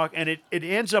 tomahawk, and it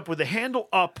ends up with the handle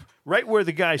up right where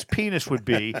the guy's penis would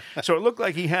be. So it looked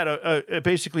like he had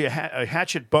basically a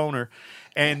hatchet boner,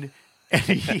 and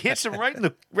he hits him right in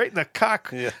the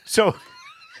cock. Yeah. So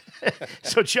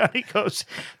Johnny goes,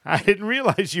 I didn't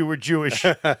realize you were Jewish.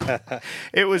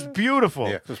 It was beautiful.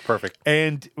 Yeah, it was perfect.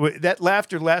 And that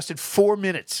laughter lasted 4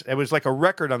 minutes. It was like a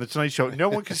record on the Tonight Show. No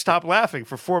one could stop laughing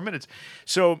for 4 minutes.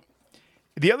 So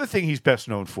the other thing he's best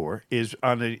known for is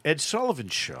on the Ed Sullivan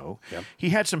Show. Yep. He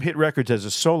had some hit records as a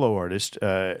solo artist,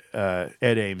 Ed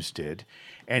Ames did.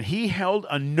 And he held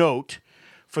a note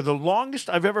for the longest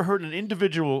I've ever heard an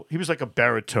individual. He was like a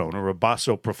baritone or a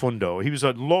basso profundo. He was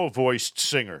a low-voiced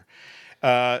singer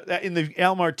in the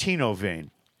Al Martino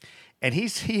vein. And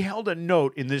he held a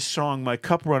note in this song, My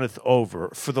Cup Runneth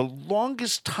Over, for the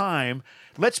longest time.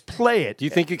 Let's play it. Do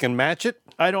you think you can match it?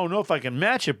 I don't know if I can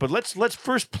match it, but let's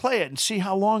first play it and see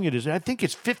how long it is. I think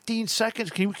it's 15 seconds.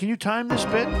 Can you time this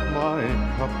bit? My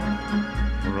cup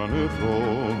runneth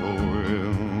over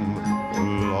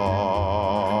with love.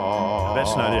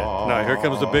 That's not it. No, here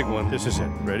comes the big one. This is it.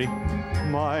 Ready?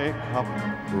 My cup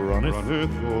Runneth.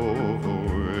 runneth over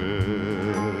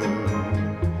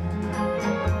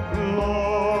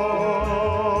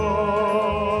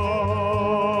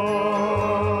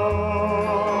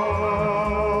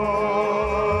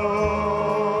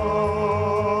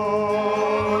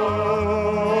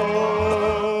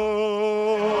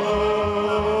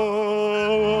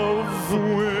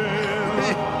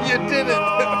You did it.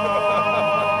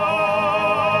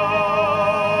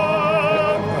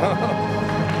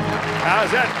 That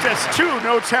That's two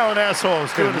no-talent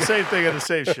assholes doing the same thing on the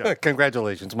same show.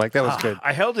 Congratulations, Mike. That was good.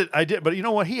 I held it. I did. But you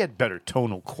know what? He had better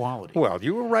tonal quality. Well,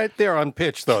 you were right there on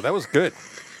pitch, though. That was good.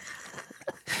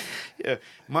 Yeah,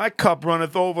 my cup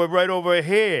runneth over right over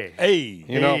here. Hey.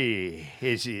 You know,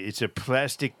 It's a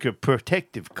plastic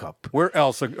protective cup. where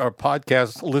else are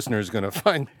podcast listeners going to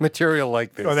find material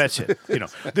like this? Oh, that's it.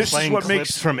 This is Playing what clips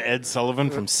makes. from Ed Sullivan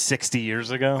from 60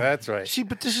 years ago. That's right. See,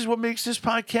 but this is what makes this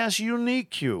podcast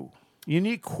unique.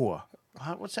 Unique.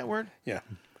 What's that word? Yeah.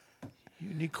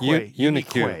 Unique.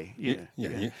 Unique. Yeah.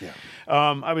 Yeah.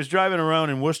 I was driving around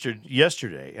in Worcester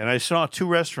yesterday, and I saw two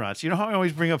restaurants. You know how I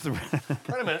always bring up the. Wait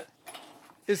a minute.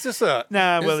 Is this a...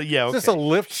 Nah, is, well, yeah, Is this a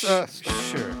lift?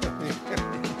 Sure.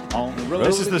 On the road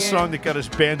This is the again. song that got us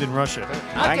banned in Russia.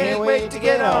 I can't wait to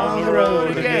get on the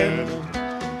road again.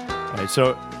 All right,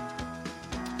 so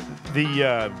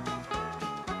the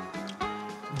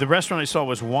restaurant I saw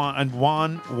was Wan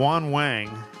Wang,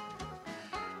 WANWANG.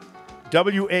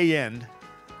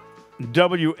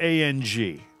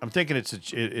 I'm thinking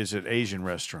it's an Asian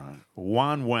restaurant.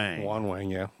 Wan Wang. Wan Wang,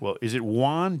 yeah. Well, is it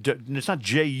Wan? It's not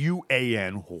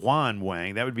JUAN. Wan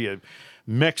Wang. That would be a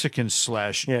Mexican /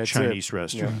 Chinese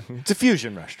restaurant. It's a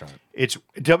fusion restaurant. It's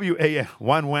WAN.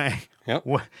 Wan Wang. Yep.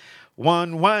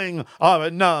 One wang or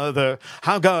another.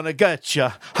 I'm gonna get you.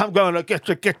 I'm gonna get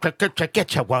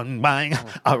you. One wang.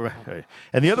 All right.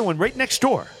 And the other one right next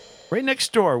door. Right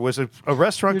next door was a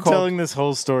restaurant You're called. telling this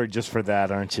whole story just for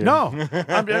that, aren't you? No,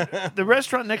 the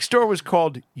restaurant next door was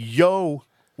called Yo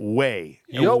Way.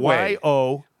 Yo Way.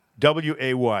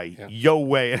 YOWAY. Yo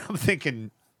Way. And I'm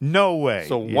thinking, no way.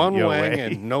 So One Yo Wang Way.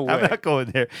 and No I'm Way. not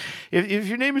going there. If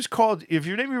your name is called, if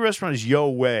your name of your restaurant is Yo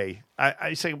Way,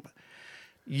 I say,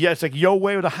 yeah, it's like Yo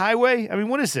Way with a highway. I mean,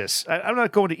 what is this? I'm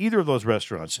not going to either of those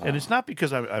restaurants, and it's not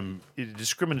because I'm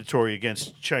discriminatory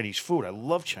against Chinese food. I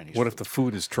love Chinese. What food. if the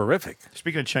food is terrific?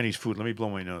 Speaking of Chinese food, let me blow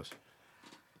my nose.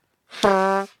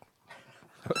 That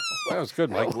was good,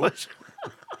 Mike.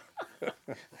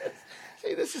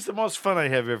 See, this is the most fun I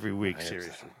have every week,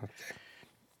 seriously.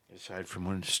 Aside from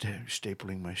when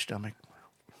stapling my stomach.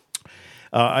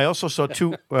 I also saw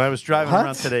two, when I was driving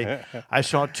around today, I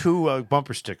saw two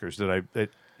bumper stickers that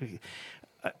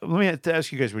let me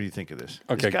ask you guys, what do you think of this?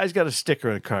 Okay. This guy's got a sticker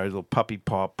in a car, a little puppy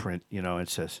paw print, it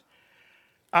says,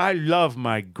 I love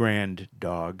my grand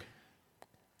dog.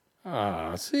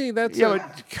 See, that's...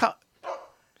 Yeah, but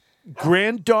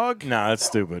grand dog? No, that's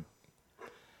stupid.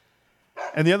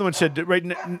 And the other one said,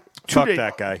 Fuck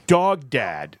that guy. Dog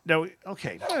dad. No,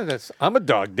 okay. I'm a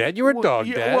dog dad. You're a dog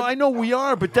yeah, dad. Well, I know we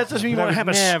are, but that doesn't mean you want to have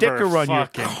a Never sticker on your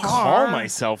fucking car. call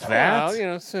myself that.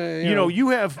 Well, so, You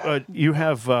have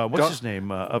what's his name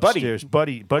upstairs,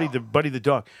 Buddy the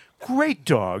dog. Great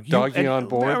dog. Doggy and on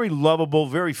board. Very lovable,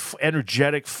 very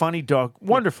energetic, funny dog.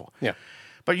 Wonderful. Yeah.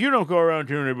 But you don't go around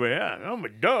telling everybody, I'm a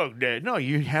dog dad. No,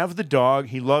 you have the dog.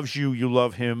 He loves you. You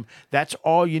love him. That's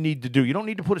all you need to do. You don't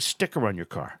need to put a sticker on your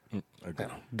car.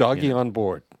 Doggy on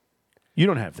board. You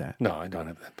don't have that. No, I don't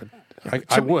have that, but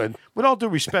I would. With all due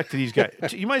respect to these guys,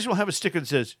 you might as well have a sticker that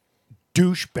says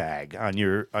douchebag on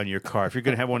your car. If you're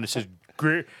going to have one that says,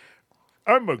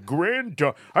 I'm a grand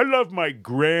dog. I love my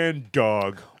grand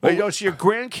dog. So your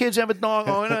grandkids have a dog.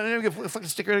 Oh, no, I didn't get a fucking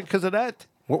sticker because of that.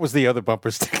 What was the other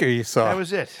bumper sticker you saw? That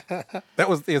was it. That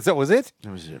was it? That was it.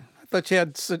 I thought you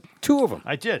had two of them.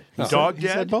 I did. Dog He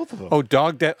Dad. said both of them. Oh,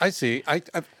 Dog Dad. I see.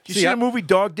 Did you see the movie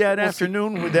Dog Dad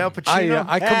Afternoon with Al Pacino?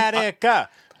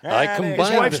 I His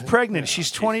combined. wife's pregnant.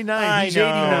 She's 29. I He's know,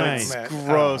 89. it's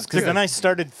gross. Because then I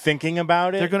started thinking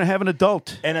about They're it, going to have an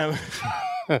adult. and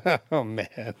Oh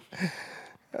man.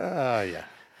 Yeah.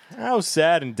 how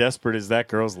sad and desperate is that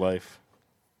girl's life?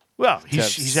 Well, To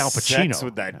have he's Al sex Pacino.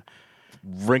 with that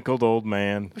wrinkled old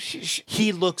man.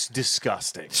 He looks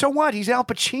disgusting. So what? He's Al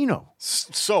Pacino.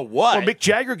 So what? Well, Mick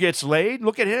Jagger gets laid.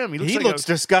 Look at him. he looks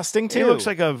disgusting too. He looks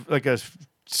like a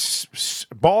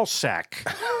ball sack,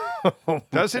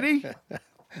 doesn't he?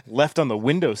 left on the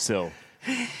windowsill.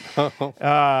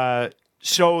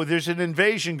 So there's an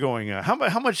invasion going on.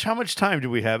 How much time do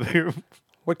we have here?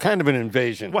 What kind of an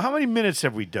invasion? Well, how many minutes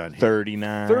have we done here?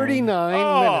 39. 39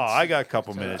 Oh, minutes. I got a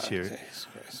couple minutes here. Jesus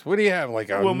Christ. What do you have? Like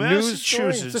a Well, news story?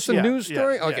 Massachusetts. Is this a news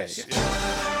story? Okay. yes.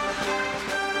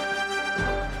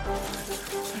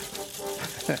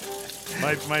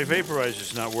 My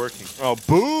vaporizer's not working. Oh,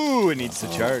 boo! It needs to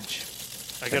charge.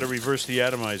 I got to reverse the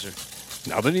atomizer.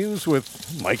 Now the news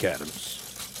with Mike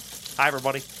Adams. Hi,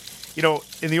 everybody. You know,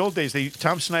 in the old days,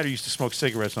 Tom Snyder used to smoke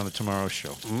cigarettes on the Tomorrow Show.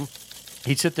 Mm-hmm.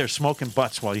 He'd sit there smoking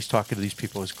butts while he's talking to these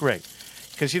people. It's great.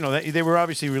 Because, they were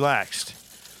obviously relaxed.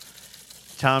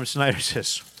 Tom Snyder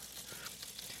says,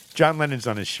 John Lennon's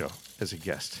on his show as a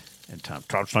guest. And Tom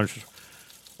Snyder says,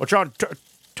 Well, John,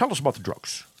 tell us about the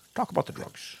drugs. Talk about the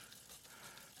drugs.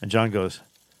 And John goes,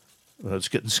 well, it's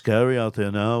getting scary out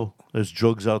there now. There's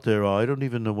drugs out there. I don't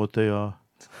even know what they are.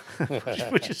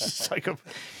 Which is like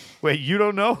wait, you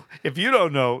don't know? If you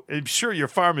don't know, I'm sure your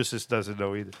pharmacist doesn't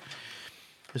know either.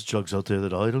 There's drugs out there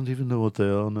that I don't even know what they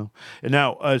are now. And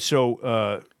now,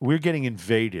 so we're getting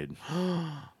invaded.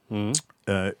 And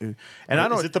I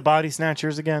don't. Is it the body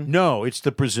snatchers again? No, it's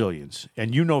the Brazilians,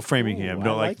 and you know Framingham, Ooh,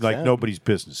 no, I like like that. nobody's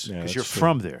business Yeah, because that's you're true.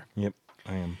 from there. Yep,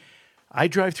 I am. I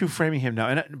drive through Framingham now,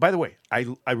 and by the way, I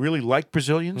really like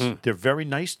Brazilians. They're very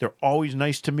nice. They're always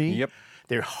nice to me. Yep.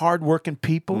 They're hardworking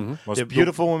people. Most They're-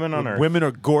 beautiful women on earth. Women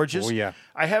are gorgeous. Oh, yeah.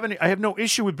 I have no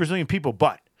issue with Brazilian people,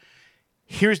 but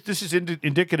this is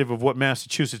indicative of what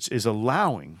Massachusetts is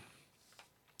allowing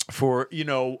for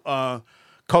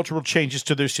cultural changes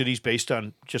to their cities based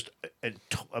on just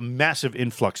a massive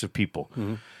influx of people.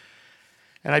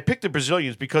 And I picked the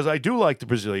Brazilians because I do like the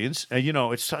Brazilians. And,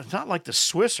 it's not like the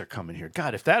Swiss are coming here.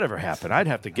 God, if that ever happened, I'd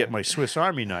have to get my Swiss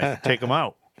Army knife and take them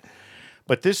out.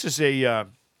 But this is a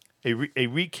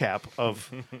recap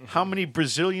of how many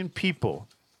Brazilian people.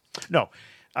 No,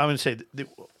 I'm going to say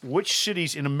which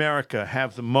cities in America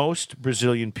have the most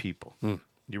Brazilian people.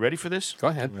 You ready for this? Go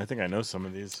ahead. I think I know some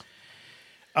of these.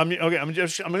 I'm going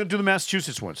to do the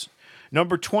Massachusetts ones.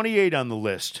 Number 28 on the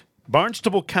list,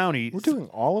 Barnstable County. We're doing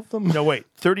all of them? No, wait,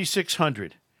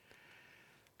 3,600.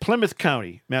 Plymouth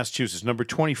County, Massachusetts, number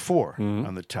 24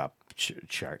 on the top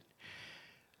chart.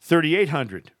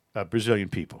 3,800 Brazilian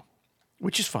people,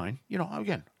 which is fine.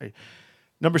 Again,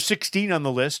 number 16 on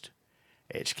the list,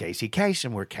 it's Casey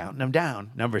Kasem. We're counting them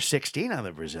down. Number 16 on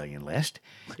the Brazilian list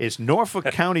is Norfolk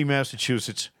County,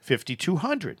 Massachusetts,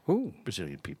 5,200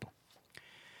 Brazilian people.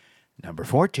 Number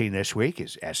 14 this week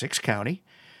is Essex County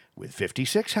with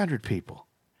 5,600 people.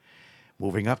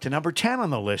 Moving up to number 10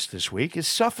 on the list this week is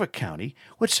Suffolk County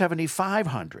with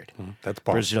 7,500 That's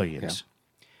Boston. Brazilians.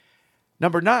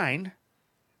 Number 9,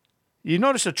 you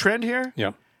notice a trend here?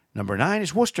 Yeah. Number 9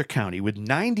 is Worcester County with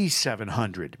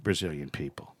 9,700 Brazilian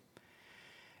people.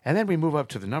 And then we move up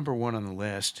to the number 1 on the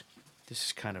list. This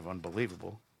is kind of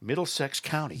unbelievable. Middlesex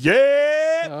County.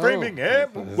 Yeah, Framingham.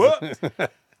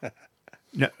 What?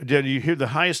 Now, did you hear the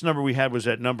highest number we had was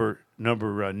at number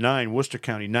 9, Worcester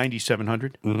County,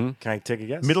 9,700. Can I take a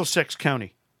guess? Middlesex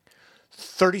County,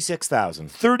 36,000.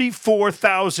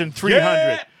 34,300.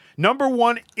 Yeah! Number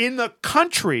 1 in the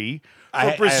country for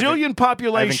I Brazilian I haven't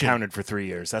population. counted for 3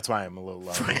 years. That's why I'm a little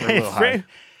low. A little high.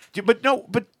 But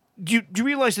do you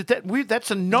realize that's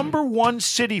the number 1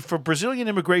 city for Brazilian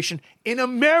immigration in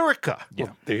America?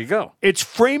 Well, there you go. It's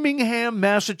Framingham,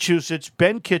 Massachusetts,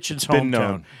 Ben Kitchen's been hometown.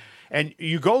 known. And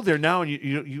you go there now, and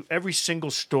you every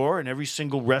single store and every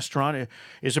single restaurant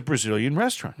is a Brazilian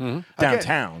restaurant. Again,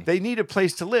 Downtown. they need a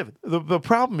place to live. The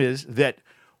problem is that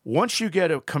once you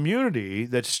get a community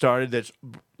that's started that's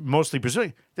mostly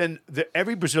Brazilian, then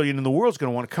every Brazilian in the world is going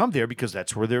to want to come there because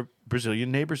that's where their Brazilian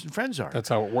neighbors and friends are. That's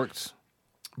how it works.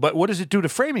 But what does it do to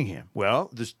Framingham? Well,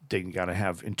 they got to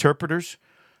have interpreters.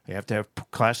 They have to have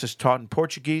classes taught in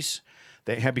Portuguese.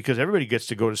 Because everybody gets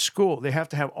to go to school. They have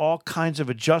to have all kinds of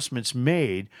adjustments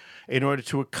made in order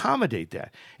to accommodate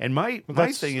that. And my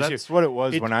thing is, that's what it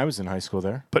was when I was in high school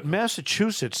there. but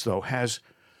Massachusetts though has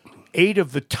 8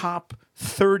 of the top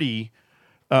 30.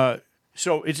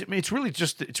 So it's really a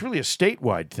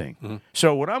statewide thing.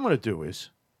 So what I'm going to do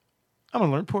is I'm going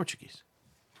to learn Portuguese.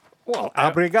 Well,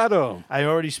 obrigado. I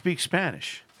already speak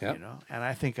Spanish, Yep. and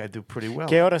I think I do pretty well.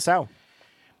 Que hora são?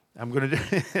 I'm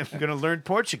gonna learn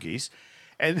Portuguese,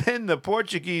 and then the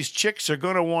Portuguese chicks are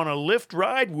gonna want to lift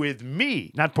ride with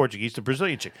me. Not Portuguese, the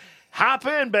Brazilian chick. Hop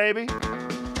in, baby.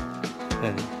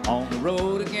 On the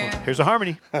road again. Here's a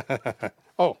harmony.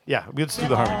 Oh, Yeah, let's do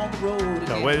the harmony. On the road No,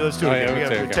 again. wait, let's do Oh, it. yeah,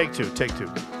 again. okay, okay. Take two. Take two.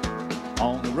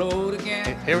 On the road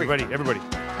again. Everybody.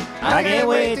 I can't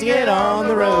wait to get on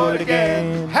the road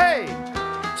again. Hey,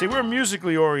 see, we're a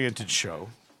musically oriented show.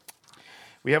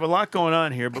 We have a lot going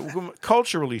on here, but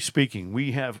culturally speaking,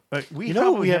 we have we know what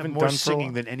probably we have haven't more done for a singing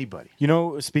while? than anybody. You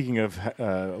know, speaking of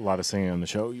a lot of singing on the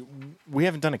show, we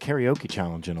haven't done a karaoke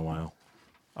challenge in a while.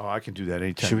 Oh, I can do that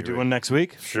anytime. Should we you're do ready. one next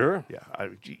week? sure. Yeah, I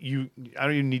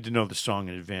don't even need to know the song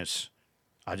in advance.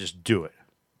 I just do it.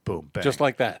 Boom, bang. Just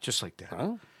like that. Just like that.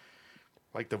 Huh?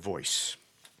 Like The Voice.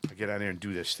 I get out there and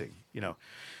do this thing,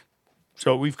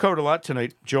 So we've covered a lot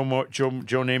tonight. Joe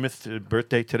Namath,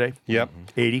 birthday today. Yep.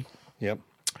 80. Yep.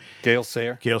 Gail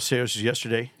Sayer. Gail Sayers is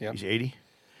yesterday. Yep. He's 80.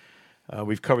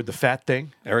 We've covered the fat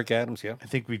thing. Eric Adams. Yeah. I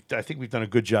think we've done a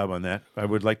good job on that. I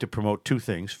would like to promote 2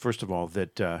 things. First of all,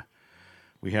 that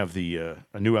we have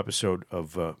a new episode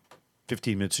of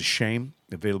 15 Minutes of Shame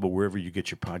available wherever you get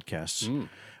your podcasts.